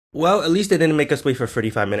Well, at least they didn't make us wait for a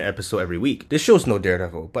 35-minute episode every week. This show's no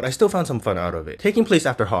Daredevil, but I still found some fun out of it. Taking place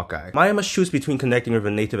after Hawkeye, Maya must choose between connecting with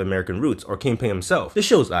her Native American roots or Kingpin himself. This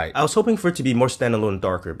show's aight. I was hoping for it to be more standalone and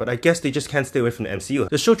darker, but I guess they just can't stay away from the MCU.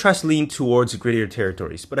 The show tries to lean towards grittier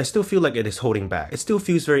territories, but I still feel like it is holding back. It still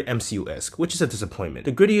feels very MCU-esque, which is a disappointment.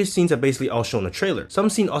 The grittier scenes are basically all shown in the trailer. Some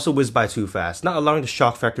scenes also whiz by too fast, not allowing the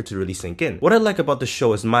shock factor to really sink in. What I like about the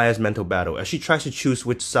show is Maya's mental battle as she tries to choose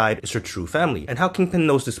which side is her true family, and how Kingpin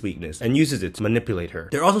knows this weakness and uses it to manipulate her.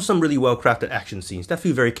 There are also some really well crafted action scenes that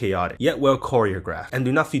feel very chaotic, yet well choreographed, and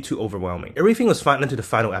do not feel too overwhelming. Everything was fine until the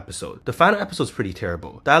final episode. The final episode is pretty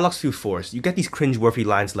terrible. Dialogues feel forced. You get these cringe-worthy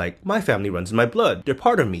lines like, "My family runs in my blood. They're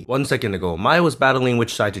part of me." 1 second ago, Maya was battling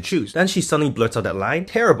which side to choose. Then she suddenly blurts out that line.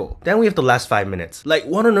 Terrible. Then we have the last 5 minutes. Like,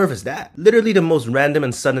 what on earth is that? Literally the most random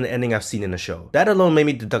and sudden ending I've seen in a show. That alone made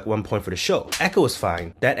me deduct 1 point for the show. Echo is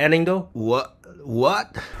fine. That ending though? What?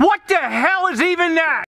 What the hell is even that?